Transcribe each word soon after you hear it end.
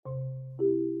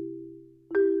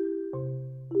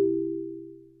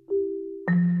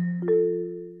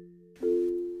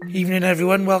Evening,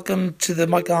 everyone. Welcome to the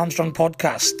Mike Armstrong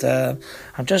podcast.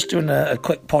 I'm just doing a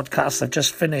quick podcast. I've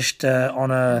just finished on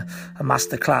a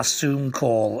masterclass Zoom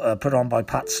call put on by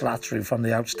Pat Slattery from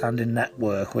the Outstanding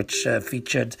Network, which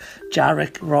featured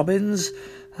Jairek Robbins.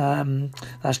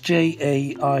 That's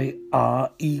Jairek,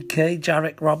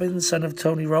 Jairek Robbins, son of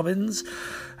Tony Robbins.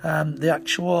 The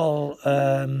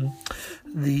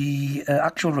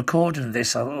actual recording of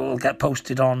this will get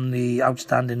posted on the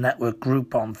Outstanding Network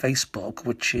group on Facebook,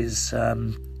 which is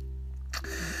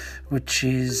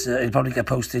it'll probably get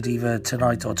posted either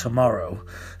tonight or tomorrow.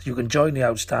 So you can join the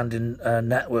Outstanding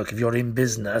Network if you're in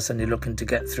business and you're looking to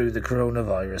get through the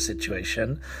coronavirus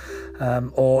situation,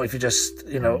 or if you're just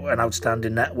an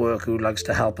outstanding network who likes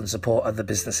to help and support other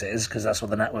businesses, because that's what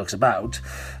the network's about.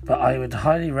 But I would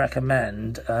highly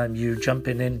recommend you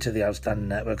jumping into the Outstanding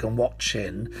Network and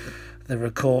watching the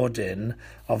recording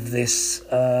of this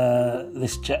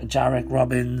Jairek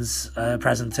Robbins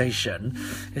presentation.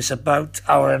 It's about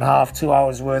 2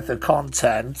 hours worth of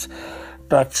content,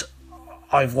 but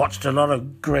I've watched a lot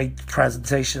of great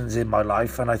presentations in my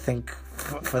life, and I think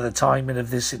for the timing of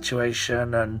this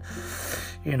situation and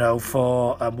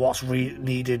for what's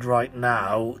needed right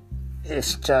now,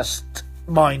 it's just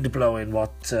mind-blowing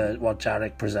what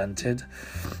Jairek presented.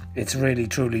 It's really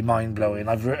truly mind-blowing.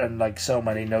 I've written so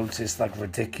many notes, it's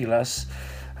ridiculous.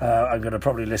 I'm going to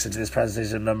probably listen to this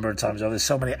presentation a number of times. There's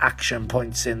so many action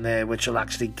points in there which will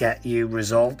actually get you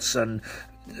results and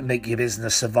make your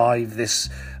business survive this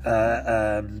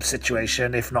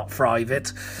situation, if not thrive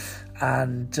it.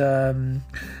 And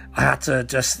I had to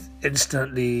just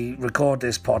instantly record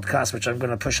this podcast, which I'm going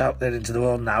to push out there into the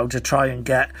world now, to try and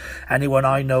get anyone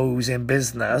I know who's in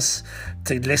business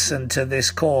to listen to this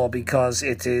call, because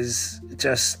it is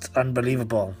just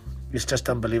unbelievable. It's just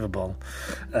unbelievable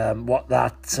what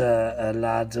that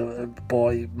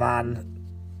man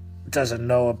doesn't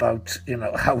know about,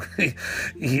 how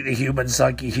the human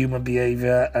psyche, human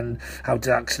behaviour, and how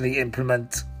to actually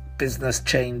implement business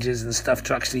changes and stuff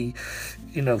to actually,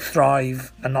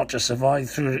 thrive and not just survive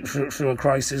through a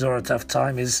crisis or a tough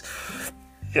time is,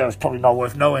 it's probably not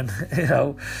worth knowing.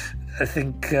 I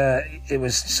think it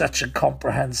was such a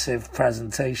comprehensive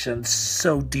presentation,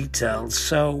 so detailed,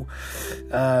 so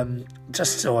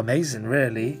just so amazing,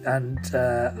 really. And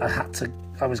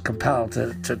I was compelled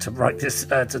to write this,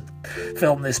 to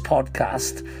film this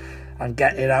podcast and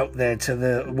get it out there to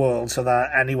the world, so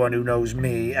that anyone who knows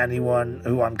me, anyone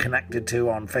who I'm connected to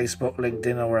on Facebook,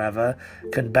 LinkedIn, or wherever,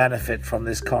 can benefit from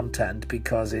this content,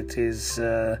 because it is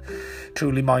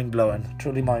truly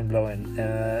mind-blowing,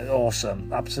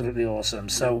 awesome, absolutely awesome.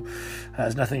 So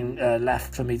there's nothing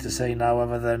left for me to say now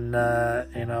other than,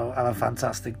 have a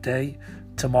fantastic day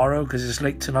tomorrow, because it's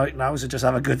late tonight now, so just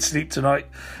have a good sleep tonight.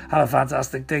 Have a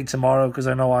fantastic day tomorrow, because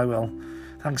I know I will.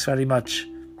 Thanks very much.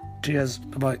 Cheers.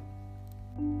 Bye-bye.